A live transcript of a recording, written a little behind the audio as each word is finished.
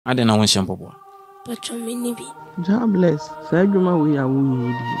I didn't know shampoo. But you may be. Jahbless, Sajuma, we are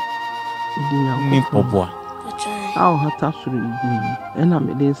wounded. Me popo. How hatasuri idin, and I'm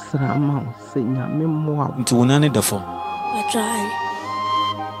a day sramma, saying, I'm more into none of the phone. I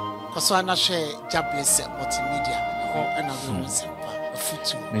try. Because I share Jahbless Multimedia, and I'm a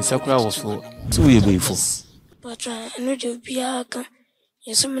foot. And Sakura was for 2 years before. But I know you'll be a can.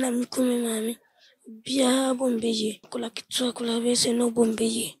 Yes, I'm not coming, mammy. Be a bombay, Colactua, and no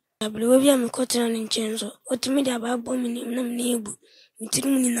bombay. I believe I'm cotton in chains or to me about bombing in a neighbor.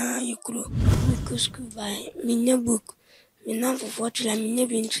 Mitimina, you could school by me book. Me now for what I mean,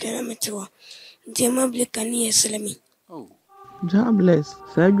 never in Tramatua. Dear Mably can hear Salami. Oh, Jahbless,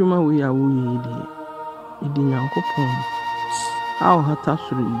 Sajuma, we are wounded. Idin Uncle Pom. How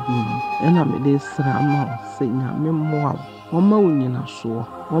hatasuri idin, and I'm a day sramma, saying, I'm more. Oma unyina so,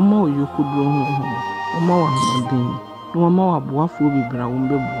 oma uyokudro ho, oma wa modin, no oma wa boafo bibra wo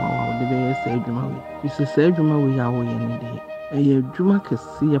mbebua wa de be yesa adwuma we. Isesa adwuma we ya wo ye ne de. Eye adwuma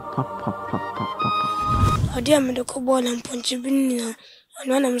kese papa. Odi am de ko bol am ponchi binina,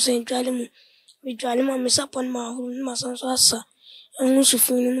 anu na mse dwale mu mesapon ma hu ma sanso asa. Anu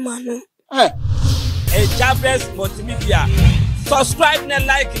sufunu no ma no. Jahbless Multimedia. Subscribe and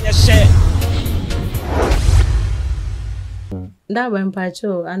like and share. That when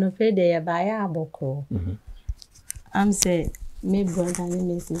Pacho and a pay day by a boko. I'm say, me brother and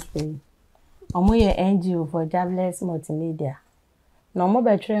Mrs. Free. Omoye NGO for Jahbless Multimedia. No more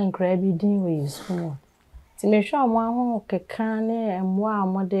better and crabby din with school. To make sure one who can and one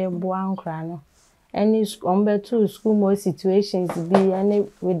more day one crano. Any two school more situations be any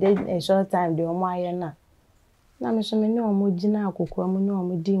within a short time, the Omayana. Now, Miss no more Gina Kuku, no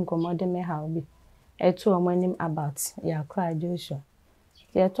more Dean commode me how be. A 2 morning about ya cry Joshua.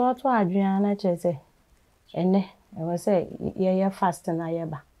 Ya taught Adriana Chese. And I was say, ye fast and I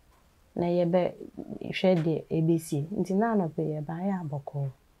eba. Na ye be shed the ABC. Into none of ye by a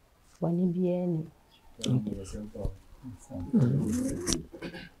boko. When he be any.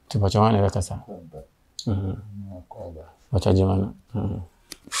 To put your hand Casa. What a German.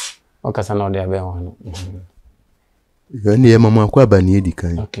 O Casano de Abeon. You're near Mamma Quabani,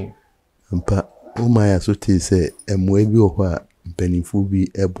 Dican. Okay. Oh, my associate say, and maybe or penny fubi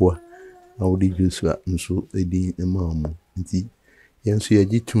eboa. I would use and so a dean a mamma. And see, yes, you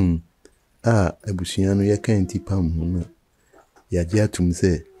jitum. Ah, a busiano ya can't pam. Ya jatum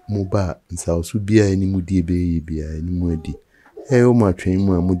say, Moba and South would be any moody baby, any moody. Hey, oh, my train,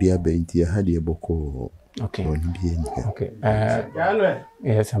 my moody abainty, I had a boko. Okay. Okay.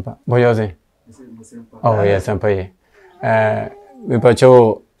 Yes, Sampa. Boyoze. Oh, yes, Sampa. We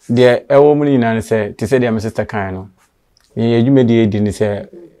pacho. The woman in and say, to say, dear Mr. Kano, you made the idea, say,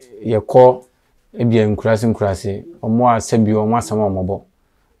 your call a be crossing crassy, or more sebi or more some mobile.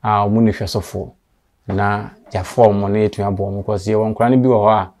 Our munifest of 4. Now, your form money to your bomb because you won't cranny be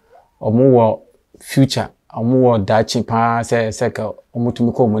or more future, or more Dutch pa, say, circle, or more to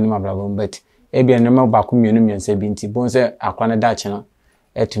me call money, my brother, but a be a number back community and say, Binti, bones, a corner Dutch,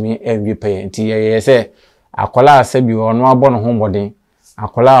 to me every pay, and tea, say, a collar sebi or no born homebody.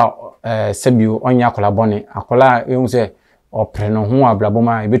 Akola sebiu onya akola bone akola ehun se opre no ho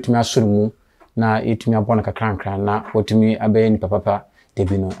ablaboma ebetumi asoro mu na etumi abona kakrankran na wotumi abaye ni papa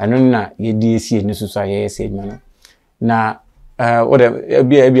debi no eno na yedi esi eni susu aye ese edwuma no na wode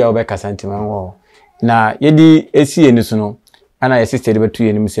bia obekasa ntima wo na yedi esi eni so no ana ye sister betu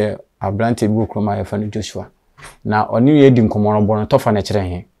yenim se abrante bi okroma ye fa no Joshua na oni yedi nkomo no tofa na kire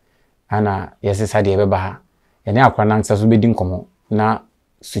he ana yesesa de beba ha ene akwa na nsa so bedi nkomo na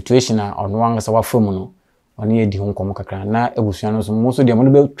situation a ono wangasa wa famu no oni edi ho nkomo kakra na ebusua no so mo so de mo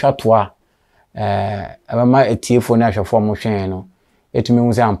be twato a abama etiefo na ahwefo mo hwen no etumi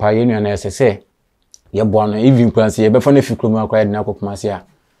hu se ampa ye nua na esese ye bo no even kwanse ye be fa na fikrom akwa de na kokomase a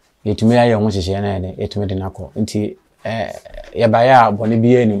etumi ya ye ho hyehye na de etumi de nakọ nti ye ba ya bone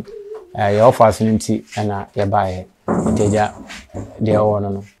bi ani ye offers nti na ye ba ye nteja de wo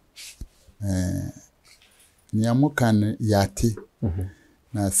no Nyamukan yati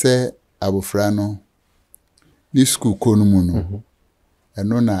na se abofra no ni school konumu no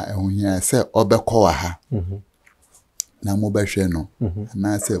eno na ehunhia se obekọ wa ha na mo behwe no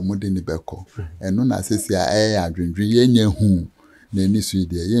na se mode ni beko eno na sesi a adwendwe yenya hu na ni su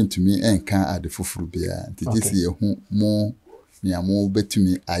de yentumi enka ade foforo bia ntiti hu mo nyamu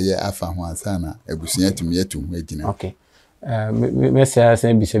betumi aye afa ho ansa na abusua tumi yetu hu agina. Okay. Me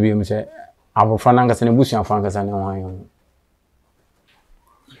se bi se bi me se abofra nanga se ne busua fa nanga se ne ho ayo.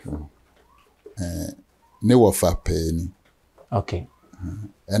 Ne wofa peni. Okay.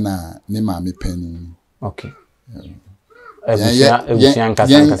 Ena ne maami peni. Okay. ebusian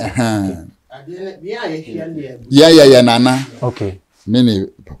kasa. Yeah, nana. Okay. Many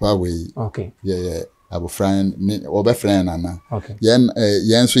papa we. Okay. Yeah. Abo friend, obe friend nana. Okay.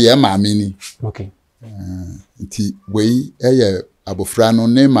 Yen so ye maame ni. Okay. Nti we abofra no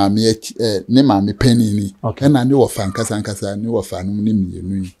ne maame pani ni. Na ne wo fan kasa ne wo fa no ne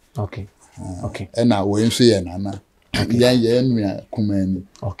mienu. Okay. Okay. Na we nso ye nana. Ye nua kumani.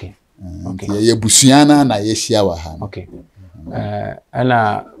 Okay. Okay. Ye busuana na ye hia wa ha. Okay.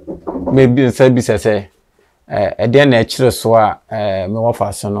 Ana maybe say ede na ekire so a me wo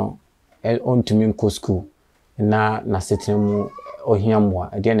fa so no ontumi nko school na setemu ohia mo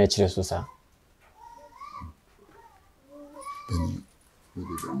ede na ekire so sa.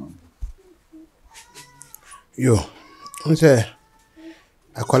 Yo, nse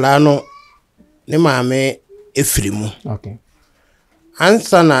akola no ne maame efirimu. Okay.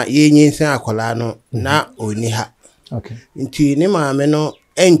 Ansa na yenyinsen akola no na oni ha. Okay. Nti ne maame no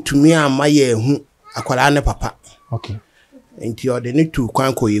entumi amaye hu akola ne papa. Okay. Nti ode ne tu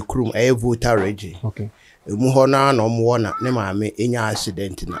kwan ko yekrum voter regi. Okay. Emu ho na omo na ne maame enya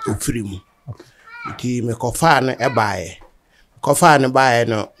accident na ofirimu. Okay. Nti me kofa no ebaaye. Kofa no baaye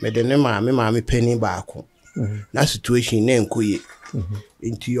no me de ne maame pani baako. Na situation na enkoye.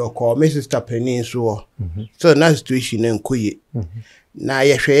 Nti yoko me sister pani so. So na situation na enkoye. Na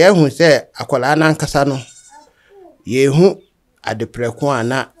yehwe ye hu se akola na nkasa no ye hu adepreko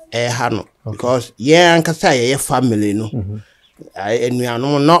ana ha no because ye ankasa ye family no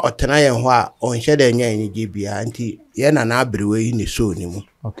enuano no otena ye ho a onhye da nya enye bia nti ye na abrewe ni so ni mu.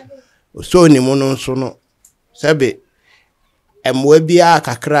 Okay. So ni mu no so no sebe emwa bia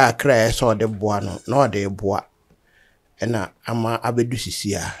kakra so de boa no na ode boa na ama abedu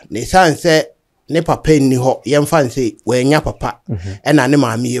sisia ne sanse ne papa ni ho ye mfa nse wanya papa na ne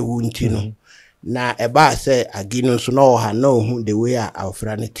maame yewu nti no na eba se agino so no ha no hu the way a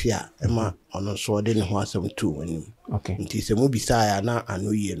afra ne tia ema ono so de ne ho asem tu wani. Okay. Nti se mu bisa ya na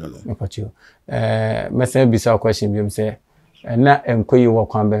anoye no no. Mepacho. Mese bisa question bi mse na enkoyi wo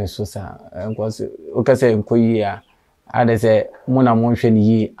kwan ben so sa nkwase o ka se enkoyi a ade se mu na mo hwe ni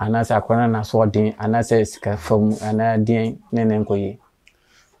yi anase akwana na so den anase sika fam ana den ne enkoyi.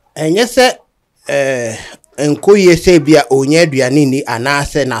 Enye se enkoyi se bia onye aduane ni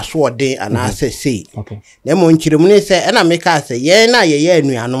anase na so den anase sei. Okay. Na mo nchiremu ne se na meka se ye na ye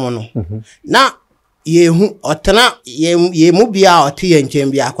anuanom no. Na ye hu otena ye mu bia ote ye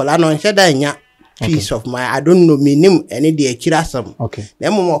nchen bia akola no nhye da nya peace of mind. I don't know minim any de akirasam. Okay. Na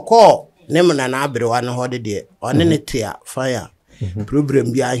mo call ne mo na abrewa no ho de one ne tia fire.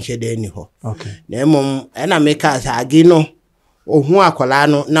 Problem bia nhye da ni ho. Okay. Na mo na meka sa agi no ohu akola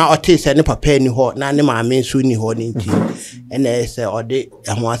no na ote se ne papa ni ho na ne maame nso ni ho ni nti ene se ode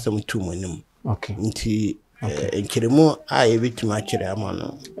ho asem tu monim. Okay. Nti nkiremu a yebetuma kire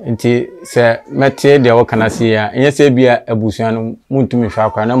amano. Nti se metie de wo kana se ya enye se bia abusuan no muntumi hwa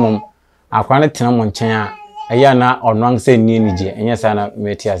akwa na mom akwa ne tena mo nchen a eya na onwan se ni nije enye sa na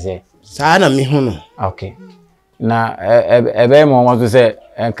metie ase sa na mi hu no. Okay. Na ebe mo wazo se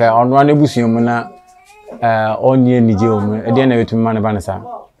enka onwan abusuan mu na onye nije o mu e de na betumi ma ne ba ne sa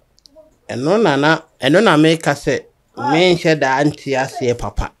eno na make se me nhye da anti ase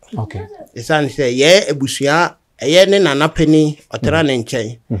papa. Okay. Isan say ye ebusua eye ne nana pani otera ne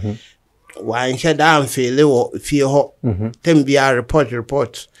nchen. Wa nhye da amfele wo fie ho. Tembia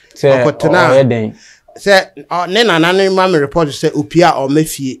report. Say okotena say ne nana ne ma me report say opia o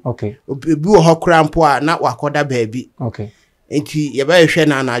mafie. Okay. Obi wo ho krampo a na wakoda baabi. Okay. Enti ye ba hwe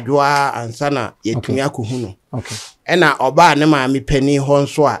na anadwoa ansana yetumi akohu no. Okay. Ena oba ne ma me pani ho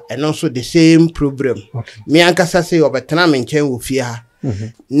nso a eno nso the same problem. Okay. Me ankasa say obetena me nchen wo fie ha.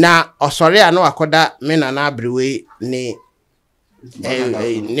 Na osore a na wakoda me na abrewe ni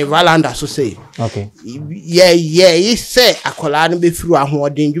Valanda so say. Okay. Ye say akola no be firu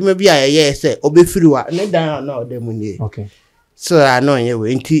ahoden dwuma bi a ye say obefiri wa ne dan na odemu ni. Okay. So ano ye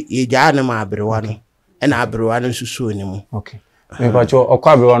we nti ye ja na ma abrewa no e na abrewa no susu ni mu. Okay. Me ba cho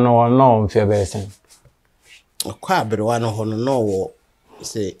okwa abrewa no mfia be sen. Okwa abrewa no ho no wo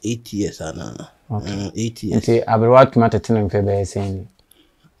say 8 years ana. Okay. 8 years. Nti abrewa tuma tetene mfia be sen.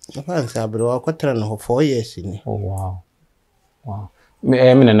 Fancy abrewa kwatra no 4 years ni. Oh wow. Wow.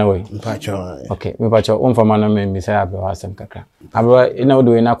 Me na way. Mpacho. Okay, me pacho umfama na me say abrewa asem kakra. Abrewa ina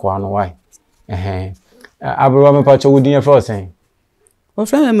wodo ina kwa no why? Abrewa me pacho wudi ye for sen. O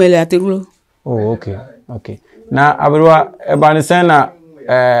friend me le aterulo. Oh, okay. Okay. Na abrewa eba ne sen na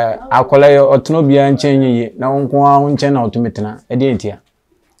akola yo otono bia nchen yi na wonko a nchen na otumetena e de ntia.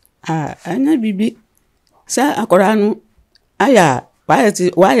 Anya bibi. Sa akora no aya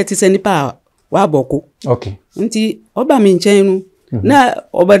why ti se nipa wa boko okay nti oba me nchen no na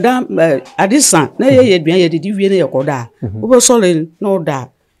obada adisa na ye aduan ye didi wie na ye koda obo sole na oda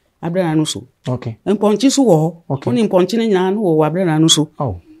abrana no so okay mponchi so wo oni mponchi ne nyana no wo abrana no so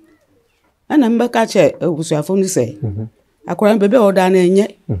oh ana mbeka che obusuafo ni se akora bebe oda na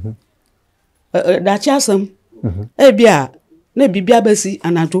enye da chasam bia na bibia basi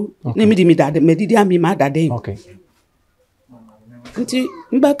anajo na mi dade medidi ami ma dade okay nti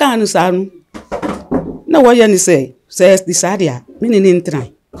mbeka anu sa no na wo ye ni se di sadia mini ni ntran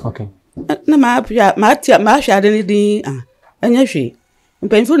okay na ma hwa de ni din anya hwe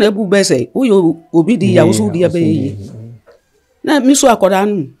mpenfo na ebu bese wo obi di ya wo so di abayi na mi so akoda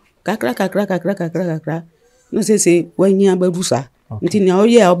no kakra no se wanya babusa nti na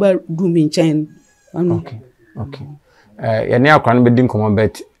oye oba du mi nchen okay ya ne akwa no bedin komo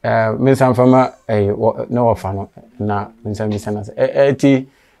bet me san fama na wofa no na me san bisana ti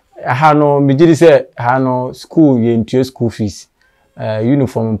ha no me gidi se ha no school ye ntue school fees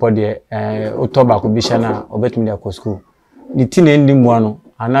uniform mpo de otoba ko bi shana obetumi de ko school ni ti na ndi mu ano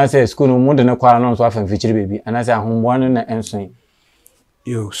ana se school no mu de ne kwa no so afan fichiri bebi ana se ahombo ano na enso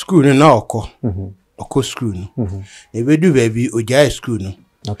yo school no oko school no ebedu baby oja school no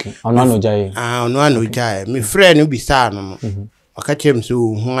okay ono no jaye ono no jaye me friend no bisa no akachem so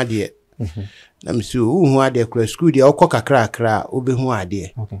hu ade na me so hu ade kra school de okọ kakra obehu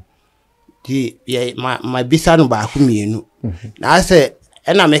ade okay ti ye ma bisa no ba ku mienu na ase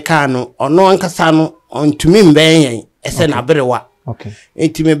na me ka no ono ankasa no ontumi mben yen ese na berewa okay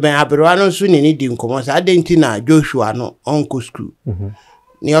enti me ben aberewa no so ni di nkomo sa ade nti na Joshua no onko school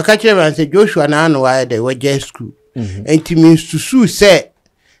ni akachem an se Joshua na anu wa de waje school enti me susu se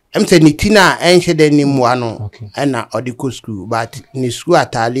emse ni tina enche de ni muano na odiko school but ni school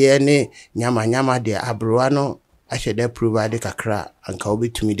atale ne nyama de abrowa no ahye de provide kakra anka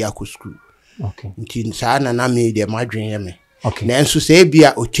obetumi de akọ school okay nti sana na me de madwen ye me okay na enso se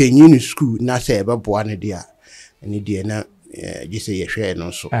bia o chenyi ni school na se ebeboa ne dia ni de na gise ye hwe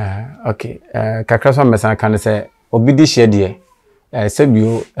no so okay kakra so mesan kan se obidi hye de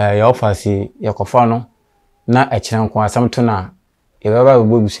sebio ya ofasi ya kofa no na ekiran ko asam to na ebaba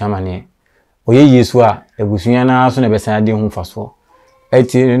obubusu amane oye yesu a ebusunya na so na besan ade hu faso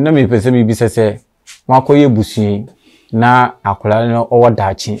eti na me pese bi sese wakoye busuyi na akola no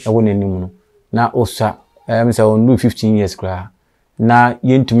owodachi ewo nanim no na osa say on 15 years kra na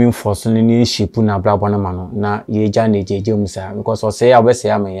yentumi mfoso ni shipu na brabo na mano na yeja na jeje musa because o say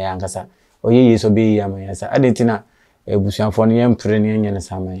abese am ye angasa oye yesu be ye am ye sa adentina ebusuanfo no yempre ne nya na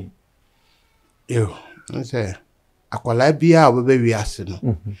samai yo nse akola bia obebe wiase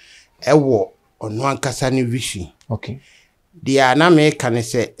no ewo ono ankasa ne vision okay dia na me kan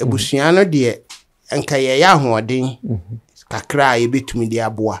se ebusuan no de enka ye ya hoden kakra ye betumi de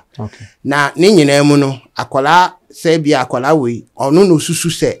aboa okay na ne nyina mu no akola se bia akola we ono no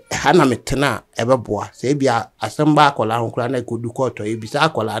susu se ha na metena ebeboa se bia asamba akola honkura na kodu koto e bisa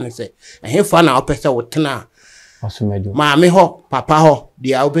akola ne se ehfa na opese wotena asumejo maame ho papa ho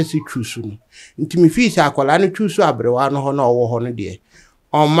dia obesi trusu no ntimi fiisa akola no trusu abrewa no ho na owo ho no de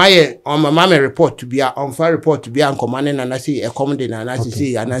on mama me report bia on fa report bia nkomane na nasi ekomde na nasi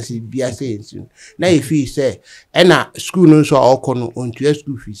see anasi bia say nsu na e fee say na school no so okono ontua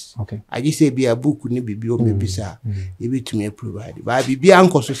school fees okay agi say bia book ni bibi o mebisa e betumi provide ba bibia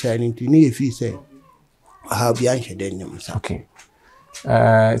ankoso say nti ni e fee say ha bia nhede nyam sa okay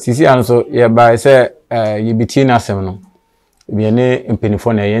sisi anso ye ba say ye biti na asem no bia ne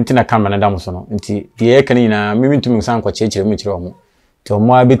empenifo na ye ntina kan na dam so no nti de kan nyina mimintumi san kwa chechire mu chire omo to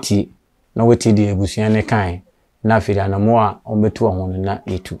mo abeti na weti de ebusuan ne kan na afiri anamo a ometu ho na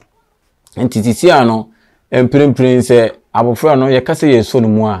etu enti titi ano emprempren se abofra no ye kase ye so no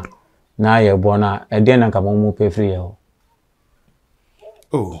mu a na ye bo na ede na nka mo pefri ye ho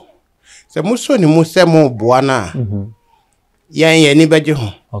se muso ni muso mo bo na ye ni beje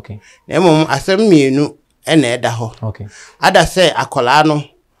ho okay na mo asem mienu na eda ho okay ada se akola no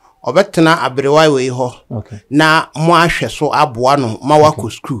obetena abrewa we ho okay na mo ahwe so aboa no ma wako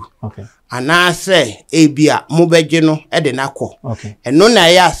school okay ana se ebia mo beje no de nakọ okay eno na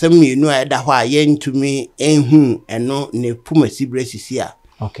ya asem mienu eda ho a ye ntumi enhu eno ne pumasi bresisi a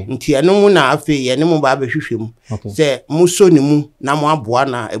okay nti eno mu na afi ye ne mo ba behwehwem se muso ni mu na mo aboa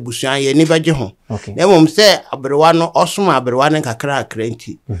na ebusuan ye ni beje ho na mom se abrewa no osoma abrewa ne kakra akra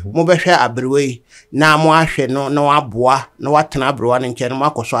nti mo behwe abrewa yi na mo ahwe no na waboa na watena abrewa ne nche no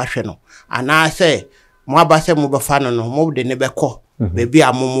makoso ahwe no ana se mo abase mo befa no no mo de ne beko bebi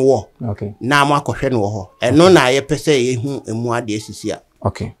amomwo okay na mo akohwe no ho eno na ye pese ye hu emu ade asisi a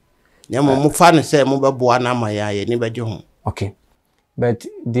okay na mo fa no se mo beboa na ma ya ye ni beje ho okay but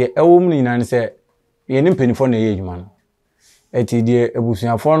the ɛwɔ mu nyina ne sɛ yɛn mpanimfoɔ na ɛyɛ adwuma no eti deɛ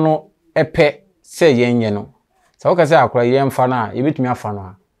abusuafoɔ no ɛpɛ sɛ yɛnyɛ no sɛ woka sɛ akora yɛmfa no a yɛbɛtumi afa no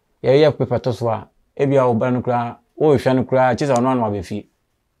a yɛyɛ pepato so a ebia wo ba no kora wo hwɛ no kora kyɛ sɛ ɔno ano abɛfi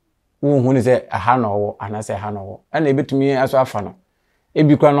wo hu ne sɛ aha na ɔwɔ anasɛ aha na ɔwɔ ɛna yɛbɛtumi aso afa no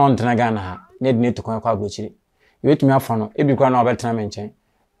ebi kora na ɔntena Ghana ha na de ne to kwan kɔ aburokyire yɛbɛtumi afa no ebi kora na ɔbɛtena me nkyɛn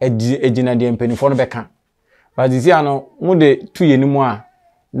egyina deɛ mpanimfoɔ no bɛka but disi ano mo de tu yɛ nimu a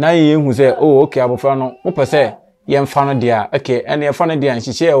na yɛ hu sɛ oh okay abofra no mo pɛ sɛ yɛmfa no deɛ a okay ɛna yɛfa no deɛ a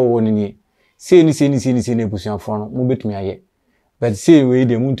nhyehyɛ ɛwɔ no nie sei ni ebusuafoɔ no mo betumi ayɛ but sei wei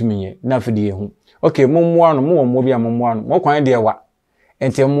deɛ mo ntumi nyɛ na afɛ deɛ hu okay mo mmoa no mo wɔ mo bi a mo mmoa no mo kwan deɛ wa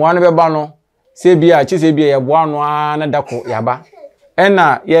enti mmoa no bɛba no sei bi a kyɛ sei bi a yɛboa no a na dako yaba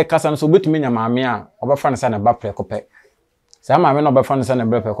ɛna yɛ kasa no so betumi nya maame a ɔbɛfa no sɛ na ba prɛkopɛ saa maame no ɔbɛfa no sɛ na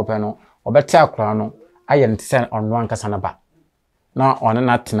ba prɛkopɛ no ɔbɛte akora no ayɛ no sɛ ɔno ankasa na ba na ɔne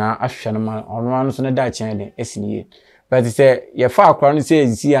na tena ahwɛ no ma ɔno no so ne da kyɛn de esinie but sɛ yɛfa akora no sɛ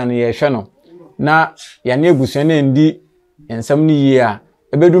ezisi a no yɛhwɛ no na yɛne abusua na ndi ensam no yie a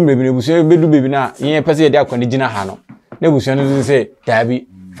ebedu mbebi na abusua ebedu bebi na yɛn pɛ sɛ yɛde akwa ne gyina ha no na abusua no sɛ daabi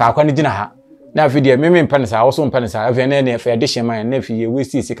fa akwa ne gyina ha na afi deɛ meme mpa ne saa wo so mpa ne saa afi na ne fa yɛde hyɛ man na afi yɛ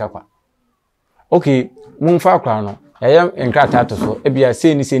westi sika kwa okay mumfa akora no yɛyɛ nkrata to so ebia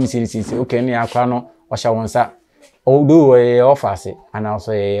sei ni okay ne akora no ɔhyɛ wɔn sa odo yɛ office ana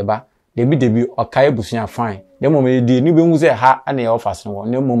so yɛ ba debi ɔkae abusua fine dem mo yɛ ni behu sɛ ha ana yɛ office no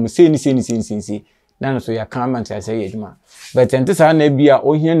na mo sei ni na no so yɛ comment sɛ yɛ adwuma but ente saa na bia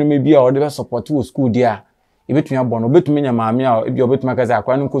ohia no me bia ɔde be support wo school dia ebetumi abɔ no obetumi nya maame a ebia obetumi aka sɛ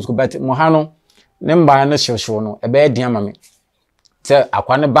akwa no nko school but mo ha no ne mba no hyewhyew no ebe ɛde ama me sɛ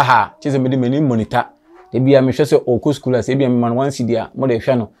akwa no ba ha kyɛ sɛ me de mani monitor de bia me hwɛ sɛ ɔkɔ school as ebia me man one cd a mo de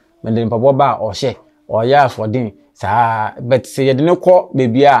hwɛ no me de mpabɔ ba a ɔhyɛ ɔyɛ afɔden saa but sɛ yɛde ne kɔ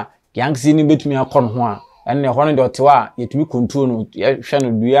beebi a yanksi ni betumi akɔ no ho a ɛne hɔ no de ɔtew a yɛtumi control no hwɛ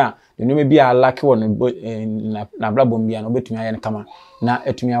no dua de no bi a laki wɔ no na bra bom bia no betumi ayɛ no kama na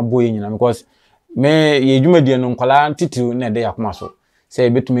etumi abɔ yɛ nyina because me yɛ adwuma die no nkwala titiw na de yakoma so sɛ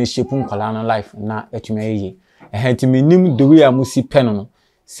betumi shape nkwala no life na etumi ayɛ ehentimi nim the way a musi pen no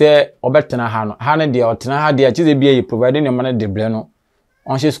sɛ ɔbɛtena ha no deɛ ɔtena ha deɛ kyɛ sɛ bia yɛ provide ne man de ble no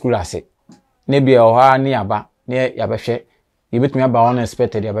ɔnhyɛ school ase na bia ɔha ne yaba na yabɛhwɛ yɛbɛtumi aba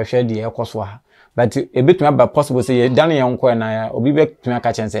unexpected yabɛhwɛ deɛ ɛkɔ so ha but ebetumi aba possible sɛ yɛ dan yɛn nkɔ na ya obi bɛtumi aka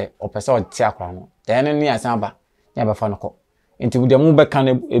kyɛn sɛ ɔpɛ sɛ ɔte akora no dan ne asan aba na yɛbɛfa no kɔ nti deɛ mo bɛka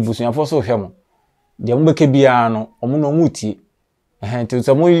no ebusuafo so hwɛ mo deɛ mo bɛka bia no ɔmo no ɔmo tie nti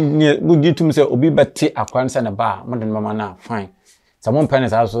sɛ mo ditum sɛ obi bɛte akora no sɛ ne ba mo de no mama na fine sɛ mo mpɛ ne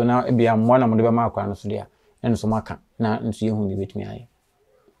saa so na bia mo na mo de bɛma akora no so deɛ ɛno so maka na nso yɛhu ne betumi ayɛ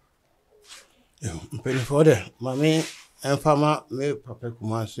mpanimfoɔ de mame ɛmfama me papa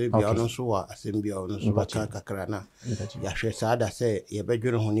kuma sɛ bia ɔno nso wɔ asɛm bia ɔno nso bɛka kakra na yɛahwɛ saa da sɛ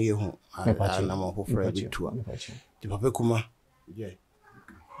yɛbɛdwene ho ne yɛhu anam foforɔ bɛtua nti papa kuma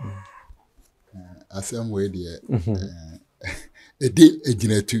asɛm wei deɛ ɛde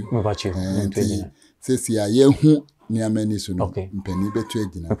agyinatu nti sɛsi a yɛhu nneɛma ni so no mpani bɛtu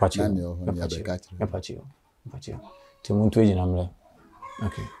agyina na ne ɔhɔ ne yɛbɛka kyerɛ nti muntu agyina mmerɛ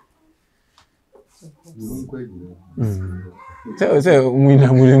okay so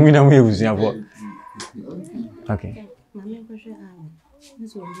mwina mwe usiapo okay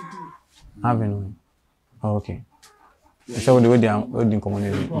aven oh okay so we do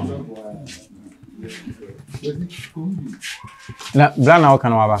community na blana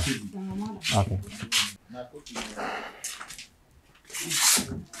wakana waba okay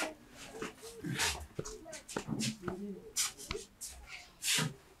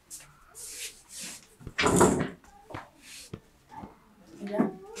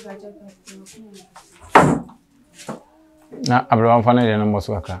na abra fana de no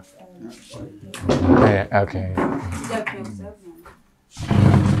moso aka okay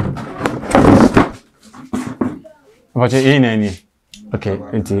What you in any? Okay,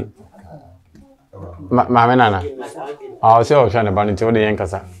 enti. Ma nana. Ah, so trying to ban into the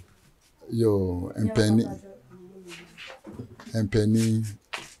yankasa. Yo, empeni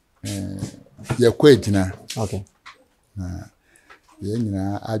ye kwegyina. Okay. Na ye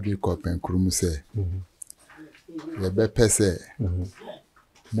nyina adwe kopen krum se. Ye be pese.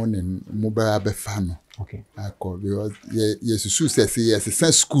 Mo ba be fa no. Okay. Akọ because ye susu se yes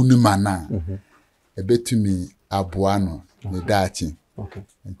sense school ni mana. Ebetumi aboa no ne daachi. Okay.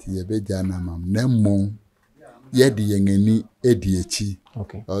 Nti ye be gya na mam na mmom ye de yengani edi echi.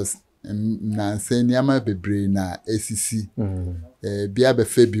 Okay. Because na nse nneɛma bebree na esisi bia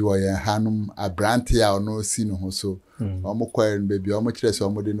befe bi wo yɛn hanom abrante a ono si no ho so omo kwere no bebi omo kire se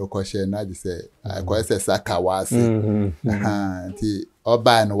omo de no kɔhye na de se akɔyɛ sɛ saka wase nti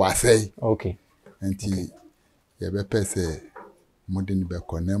oba no wase okay nti yɛbɛpɛ sɛ mo de ni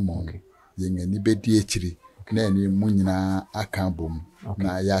bɛkɔ na mo yɛn ani bɛdi akiri na ani mu nyina aka bom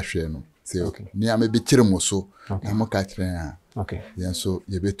na yɛahwɛ no sɛ nneɛma bi kire mo so na mo ka kire a okay yɛn so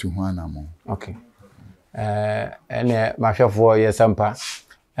yɛbɛtu ho anamo okay ene mahwefo yesampa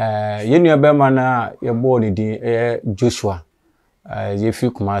yenua bema na yebo ni din Joshua yefi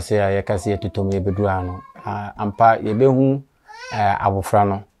Kumase ya yakase yetutom yebedura no ampa yebehu abofra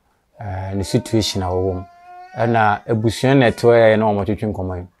no ni situation awom na ebusuan na to ya na omotwetwe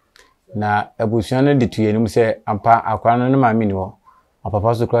nkoman na ebusuan no ditu yenim se ampa akwa no ma mi ni ho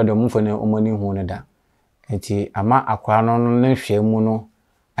apapa so kra de omfo ne omani hu ne da enti ama akwa no ne hwe mu no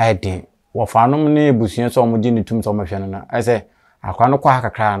aiden wafanom ne ebusuan so omudi ne tum so omhwe no na ese akwa no kwa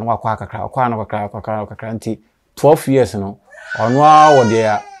kakra no akwa kakra akwa no kakra nti 12 years no ono a wode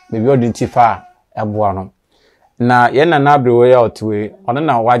ya bebi odinti fa eboa no na ye na na abre we out we ono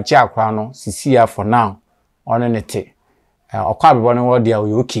na waje akwa no sisi ya for now ono ne te okwa abebo no wode ya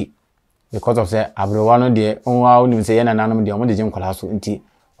we okay because of say abrewa no de onwa onim say ye na nanom de omode je nkwala so nti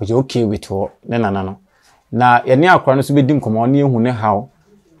oje okay with ne nana no na ye ne akwa no so bedi nkomo ne ehu ne haw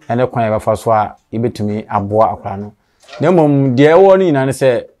ene kwan ya bafa so a ibetumi aboa akwa no na mom de ewo no nyina ne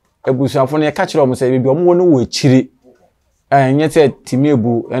se ebusuafo no ye ka kire o mo se bi o mo no wo chiri nye se timi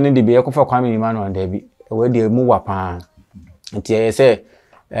ebu ene de bi ye kofa kwame nyima no nda bi we de mu wapa nti ye se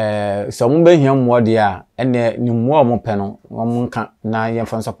so mo be hiam mo de a ene ni mo mo pe no mo nka na ye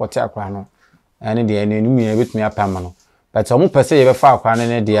fa support akwa no ene de ene numi ye betumi apama no but so mo pe se ye be fa akwa no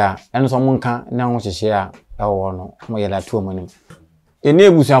ne de a ene so mo nka na ho hyehye a ewo no mo ye la tuo mo nim ene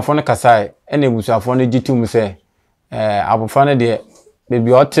ebusuafo no kasai ene ebusuafo no gitum se abofra no de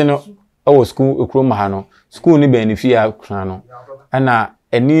bebi ote no ewo school ekuro ha no school ni benefi a kran no ana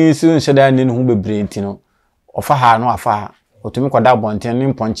eni so nhyeda ne ho bebre nti no ofa ha no afa otumi kwada bonten ne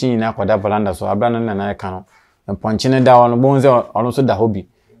mponchi nyina kwada balanda so abra no na ka no mponchi ne da ono bonze ono so da hobi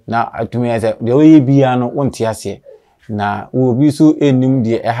na atumi ese de oye bia no wonte ase na obi so enim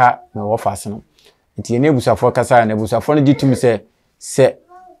de eha me wo fase no nti ene ebusuafo kasa na ebusuafo no gitum se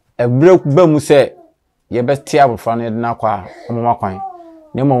ebre ba mu se ye beti abofra no na kwa omoma kwan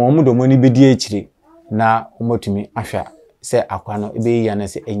ne mo mo do moni bedi akire na omotumi ahwa se akwa no ebe ya na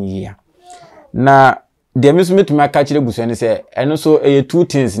se enyi ya na de mi so metumi aka kire busu ne se eno so eye two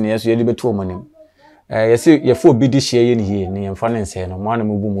things ne yeso ye de betu omonim yesi ye fo obi di hye ye ne hie ne yemfa ne nse no mo na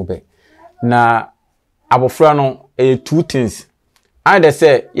mo bu mu be na abofra no eye two things ade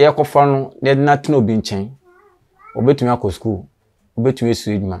se ye kofa no ne na tena obi nchen obetumi akọ school obetumi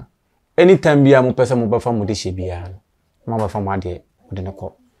esu eduma anytime bia mo pese mo bafa mo de hye bia no mo bafa mo ade de ne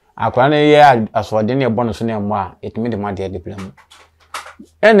ko akwa ne ye asode ne ebo no so ne mo a etumi de mo ade de blam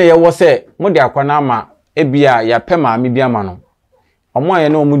ene ye wo se mo de akwa na ama ebia ya pe ma me bia ma no omo aye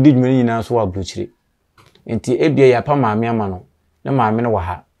na omo di dwuma nyina so wa bruchire enti ebia ya pa ma me ama no ne ma me no wa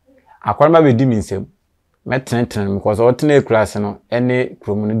ha akwa ma be di mi nsem metenen because o tena class no ene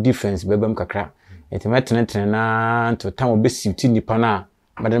krom no difference bebam kakra enti metenen na to tam obesiti nipa na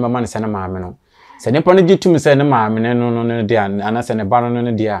bade mama ne sana ma me no se nipa no gitum se ne ma me no de ana se ne ba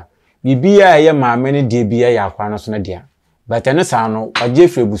no de a bibia ye ma me ne de bia ya akwa no so ne de a but ene sa no waje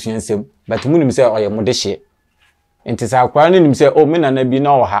fre busuan nsem but munim se oye mo de hye enti sa akwa no nim se o me na bi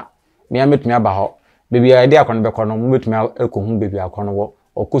na o ha me ametumi aba ho bibia de akwa no be kono mo metumi ekohu bibia akwa no wo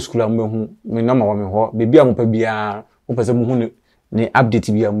okọ school am mehu me no ma wo me ho bibia mo pa bia mo pese mo hu ne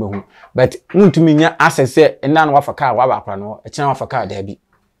update bia mo mehu but muntumi nya access ena na wafa ka wa ba akwa no e kina wafa ka da bi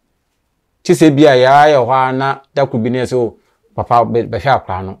ti se bia ya ho na da ku bi ne se o papa be hwa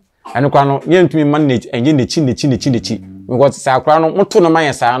akwa no eno kwa no nye ntumi manage enye ne chi because sa akwa no moto no man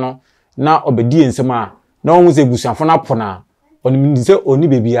yesa no na obedi ensem a na won ze busuafo na pona oni se oni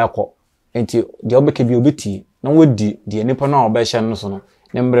bebi akọ enti de obeke bi obeti na wodi de nipa na obehye no so no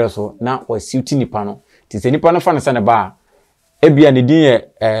ne mbre so na wasiuti nipa no ti se nipa no fa ne se ne ba ebia ne din ye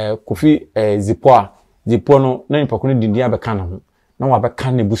kofi zipo no na nipa ko ne din abeka na ho na wa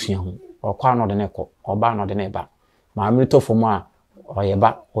beka na busua ho okwa no de ne ko oba no de ne ba ma mi to fo a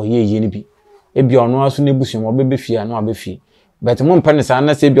oyeba oye ne bi ebia ono aso ne busua mo bebe fia na abefie but mo mpa ne sa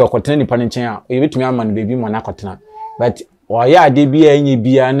na se ebia okotena nipa ne nchen a oyebetumi ama ne bebi mo na akotena but oya ade bia enye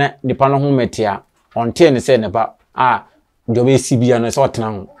bia na nipa no ho metia onte ne se ne ba jobe si bia no se otena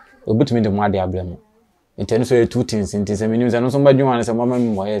ho obetumi de mo ade abrem enti so ye two things enti se menim se no so mbadwuma ne se mo mama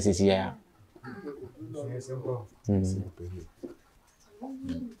mo ya sisi ya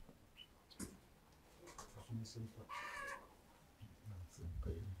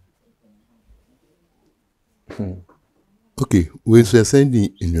Okay, we so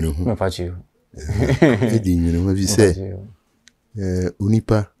sending in your home. Me patch you. Edin you know, we say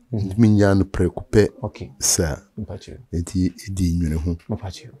unipa minya no prekupe. Okay. Sir. Me patch you. Enti edin you home. Me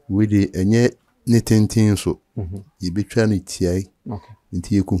patch you. We dey enye ne tenten so. Ye betwa ne tiai. Okay.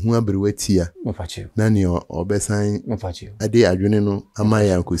 Enti ye ko hu abrewa tia. Me patch you. Na ne obesan me patch you. Ade adwene no ama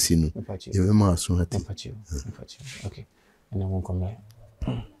ya nkosi no. Me patch you. Ye ma so hati. Me patch you. Me patch you. Okay. And I won't come back.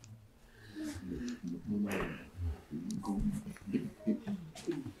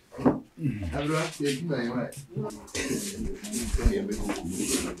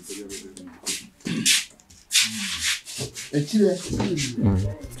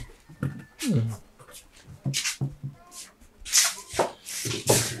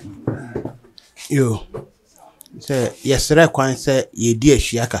 Yo, say yesterday kwan say ye di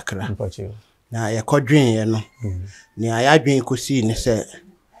ahia kakra. Na ye kodwen ye no. Ni ayadwen kosi ni say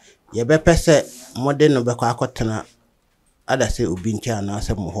ye bepe say modern no bekọ akotena ada say obi ntia na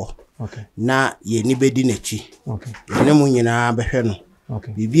say mo ho. Okay. Na ye ni bedi n'echi. Okay. Ne mu nyina behwe no.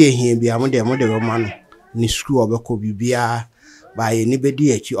 Okay. Bibi ehia bia mo de ma no. Ni school obekọ bibia ba ye ni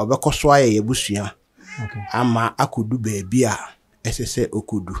bedi echi obekọ so aye busua. Okay. Ama akodu ba bia esese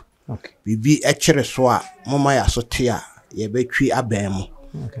okudu. Okay. Bibi echere so a mama ya so te a ye betwi aban mu.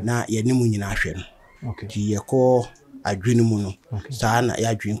 Okay. Na ye ni mu nyina ahwe no. Okay. Ti ye ko adwene mu no. Okay. Saa na ya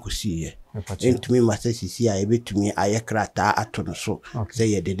adwene kosi ye. Entumi masesisi a ye betumi aye krata ato no so.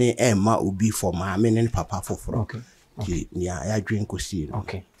 Say ye de ne emma obi for maame ne papa foforo. Okay. Ti ni ya adwene kosi no.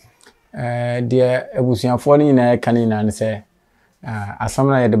 Okay. Dear ebusuafo ni na ka ni na se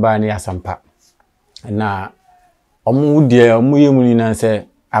asamna ye de ba ni asampa. Na omu de omu ye mu ni na se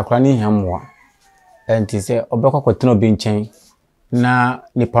akra ni hamwa. Enti se obekọ kwetena obi nchen na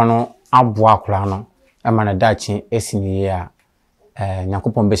nipa no abo akra no ama na dachi esini ya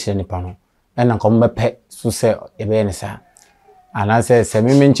nyakopon be hye nipa no na nko mbepe so se ebe ne sa ana se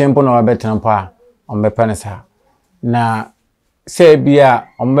meme nchen po na wabetena pa ombepe ne sa na se bia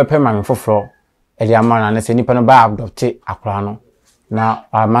ombepe mame foforo ele ama na se nipa no ba adopte akra no na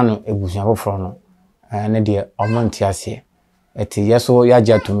ama no ebusuan foforo no ne de omonti ase eti yeso ya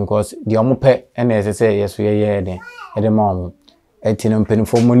jatu because the omope na ese yeso ye den e de ma omo eti no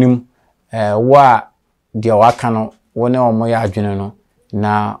mpenifo monim wa de waka no wone omo ya adwene no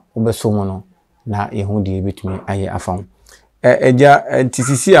na obeso mu no na yehu de betumi aye afam eja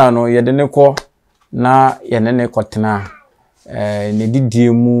tisisi ano ye de ne ko na ye ne kotena ne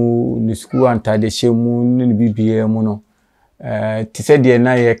didie mu ne school antade hyemu ne bibie mu no tise de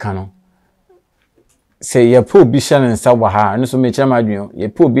na ye ka no se ye po bi shanensa wa ha no so me chama adwen ye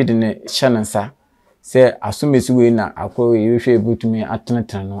po bi de ne shanensa se asomesi we na akọ ye hwe ebutumi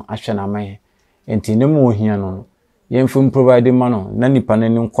atenetena no ahwe na amaye enti ne mu ohia no ye mfum provide ma no na nipa ne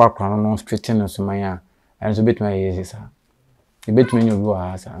nkwa akra no straight no so manya enso betumi ye sa e betumi nyu bo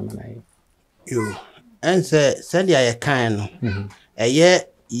ha sa amana ye yo ense send ya ye kan no eye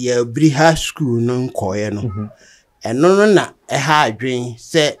ye bri high school no nkoye no eno no na ha adwen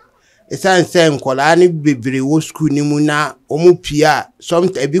se esan se nkola ni bebre wo school ni mu na omu pia some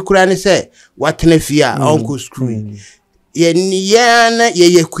ebi kura ni se watena fia onko school ye ni na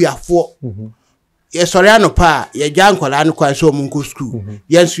ye kuafo ye sori anopa ye gya nkola no kwa so omu nko school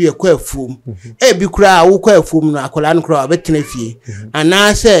ye nso ye kwa afum ebi kura wo kwa afum no akola no kura obetena fie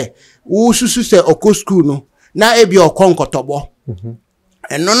ana se wo susu se oko school no na ebi okonkotobo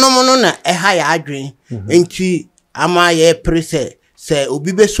eno no na ha ya adwen enti ama ye prese se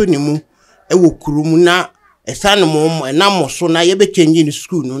obi beso ni mu ewo kurum na esane mo enamo so na ye be change ni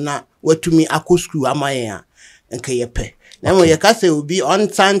school no na watumi akọ school amaye a nke ye pe na mo ye ka se obi on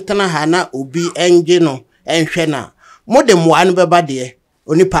santana ha na obi enje no enhwe na mo de mo an beba de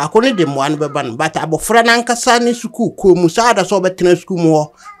oni pa akọ ne de mo an beba no but abofra na nkasa ni school ko mu saada so betena school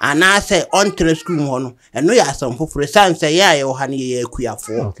mo ana se on tena school mo no eno ya asam foforo sanse ya ye ha ne ye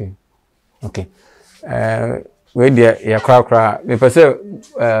akuafo. Okay we dia ya krakra me pese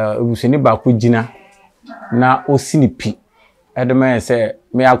ubuseni ba ko gina na osinipi edema se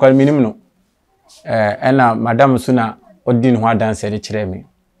me akwal minim no ena madam suna odin ho adanse de kire me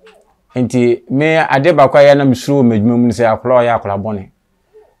enti me ade ba kwa ya na misuru medwuma mu se akolo ya akolo bone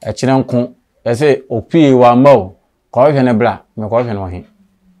kire nko ese opie wa mawo ko hwe ne bla me ko hwe no he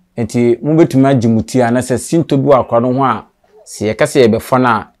enti mu betuma agimuti ana se sinto bi akolo ho a se ye kase ye be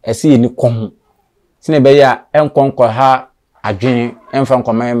fona ese ye ni ko ho sine be ya enkonko ha adwen emfa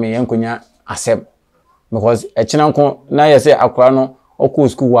nkoma me yenkonya asem because echinanko na yese akwa no okọ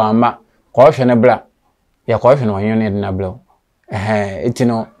school wa ama ko hwe ne bla ya ko hwe no yen ne na bla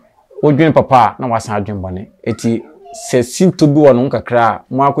etino odwen papa na wasan adwen bone eti se sinto bi wono kakra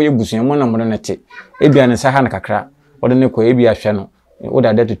mo akoye busuan mo na mo na te ebia ne saha na kakra wode ne ko ebia hwe no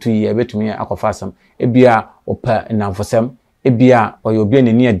woda da tutu yi ebetumi akofa asam ebia opa namfosem ebia oyobi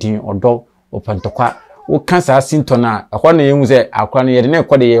anani adin odo opantokwa wo kansa sinto na akwa na yehu se akwa na yede ne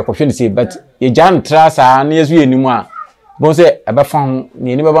kode ye kohwe ne se but ye jan trasa na yesu yenimu a bon se ebefa ho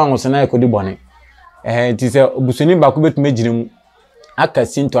ne ni beba ho se na ekodi bone ti se obusuni ba ko betumi agirem aka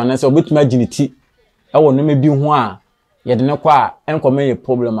sinto na se obetumi aginiti ewo no mebi ho a yede ne kwa enkoma ye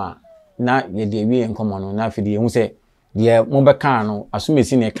problem a na yede ewie enkomo no na afidi yehu se de mo beka no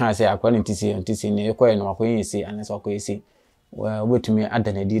asumesi ne kan se akwa ne ntisi ne ekoye no akoye ese anase akoye ese wetumi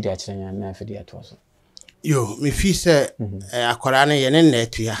adanadi de akyerenya na afidi atoso yo me fi se akwara ne ye ne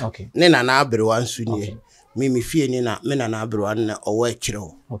netu ya ne na na abrewa nsu nie me fi ni na me na abrewa ne owo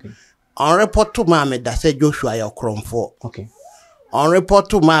akiro on report to ma me da se Joshua ya kromfo on report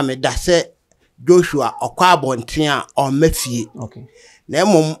to ma me da se Joshua okwa abonten a on mafie na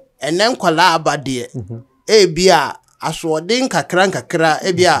emom enen kwala abade ebia asodin kakra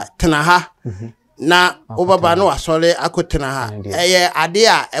ebia tena ha na obaba no asole akotena ha eye ade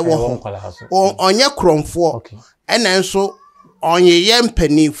a ewo ho onye kromfo enenso onye ye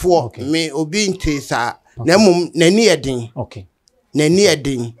mpanifo me obi ntesa na emom nani edin nani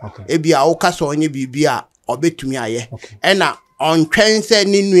edin ebia wo kasa onye bibia obetumi aye ena ontwense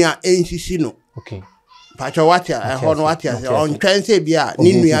ninua ensisi no pacho watia hono watia ontwense bia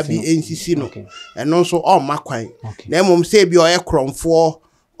ninua bi ensisi no eno so o makwan na emom se bia oye kromfo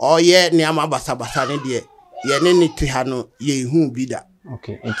oye ni ama basabasa ne de ye ne ni ti ha no ye hu bi da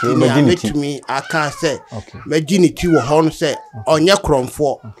betumi aka se majinity wo hono se onye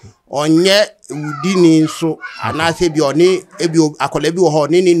kromfo onye udini nso anase bi oni ebi akola bi wo ho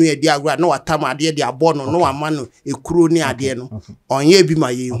ni nu edi agura na watam ade de abono no amano ekuro ni ade no onye bi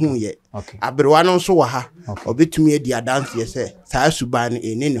ma ye hu ye abrewa no nso wa ha obetumi edi adanse ye se saa suban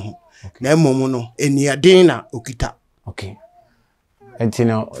eni ne ho na emom no eni aden na okita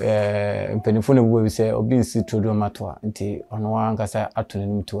entino penifo ne buwe se obi nsi todo mato nti ono ankasa atone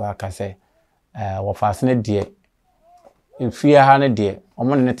nimtu aka se wo fasene de efia ha ne de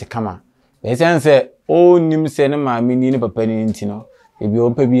omo ne te kama be sense o nim se ne ma mini ne papa ni nti no ebi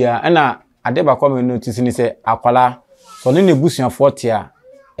o pa bia na ade ba kwa me notice ni se akwala so ne nebusuafo te a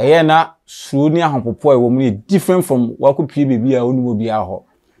eye na suru ni ahompopo e wo mu different from wakopie bebi a onu obi a ho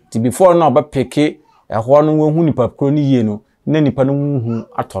ti before na oba peke ho no wo hu ni papro ni ye no na nipa no hu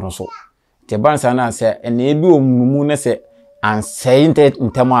atoro so te bansa na se ene ebi omumu na se ansei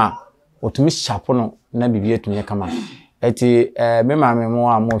ntem a otumi shapo no na bibie tumi kama eti me maame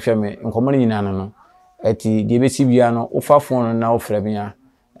mo a mo hwe me nkomo nyina no eti de besi bia no ofa phone na ofra bia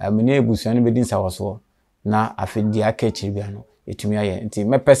mene ebusuan no bedin sawoso na afedi aka chiri bia no etumi aye enti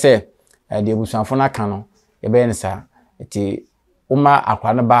mepese de ebusuan phone aka no ebe ne sa eti uma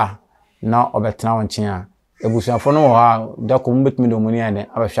akwa ne ba na obetena wonchen a ebusuan phone no ha da ko mbetumi do moni ane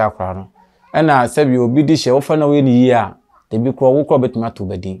abahwa akwa no ena sabi obi di hye ofa na we ni yi a de bi kro wo kro betumi ato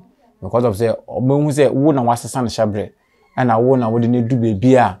bedin because of say obenhu say wo na wasesa na shabre ana wo na wo de ne du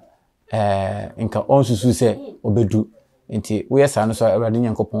bebi a nka onsusu se obedu nti wo yesa no so awade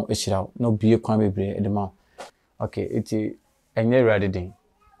nyankopon ehira na obie kwan bebre edema okay iti enye awade din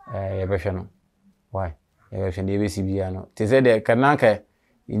ye behwe no why ye behwe de besi bia no te se de kananka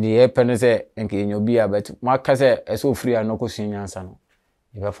ndi ye pene se enka enyo bia but maka se eso free a no ko sunyansa no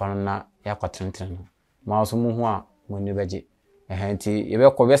ye befa no na yakwatentre no ma so mu ho a mo ni beje nti ye be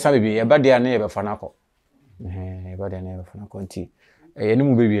ko besa bebi ye bade a na ye befa na ko bade na befa na ko nti eni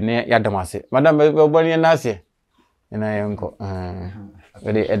mu bebi ne yadamase madam boni na ase ina yenko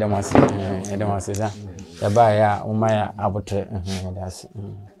wede edamase za ya ba ya umaya abotre edase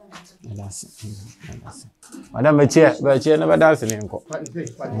madam bechie na badase ne yenko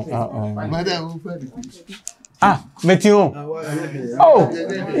madam metio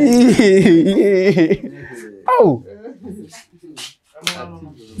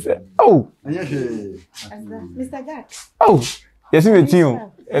Mr. Jack. Yes,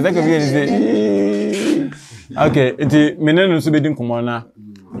 metio ezaka bi ni okay enti menenu so bedin komona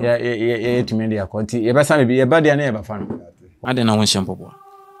ya tumi dia konti ye besa me bi ye ba dia na ye ba fa no ade na won hyempopo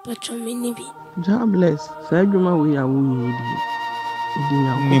Pacho mini bi Jahbless sadwuma we ya wo yi di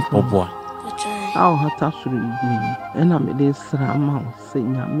ni popo aw hata suru igini ena me de sra ma se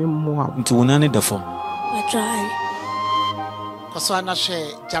nya me mo nti wona ne da fom Pacho Koso ana she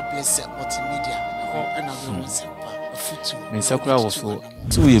Jahbless Multimedia ho ana no sempa afutu nsakura wo so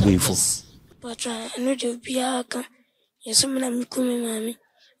tu ye beifo Pacho no de bia ka yesumna mikumi mami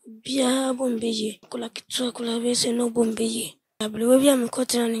bia bombeje kula kitu kula bese no bombeje Jahbless bia me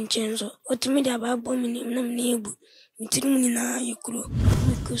kotena ne nchenzo. Otimi dia ba bo me na me ebu. Mitiri mu na yekuro.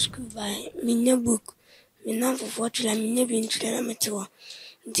 Me go school by me nya book. Me na for tula me nya bi ntule na metewa.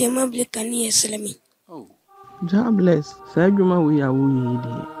 Nti ma bleka ni yeselemi. Jahbless saa adwuma wo ya wo yi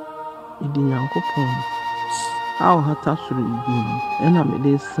idi nyankopon aw hata suru igum ena me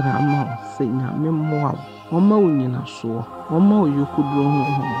de sra ma se nyame mmoa woma wo nyina so woma wo yokudro ho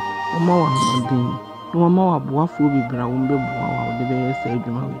woma wo amodin woma wo aboafo bibra wo mbeboa wo de be saa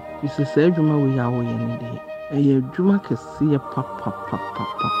adwuma wo isi saa adwuma wo ya wo ye ne de eye adwuma kese papa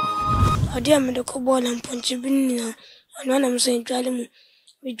Adi amede ko bola mponchi binina anwana mse ntwale mu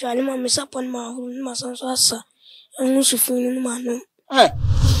bijwale ma mesapon ma hu ma sanso asa Musufuni mano.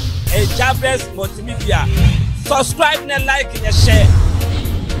 Jahbless Multimedia. Subscribe and like and share.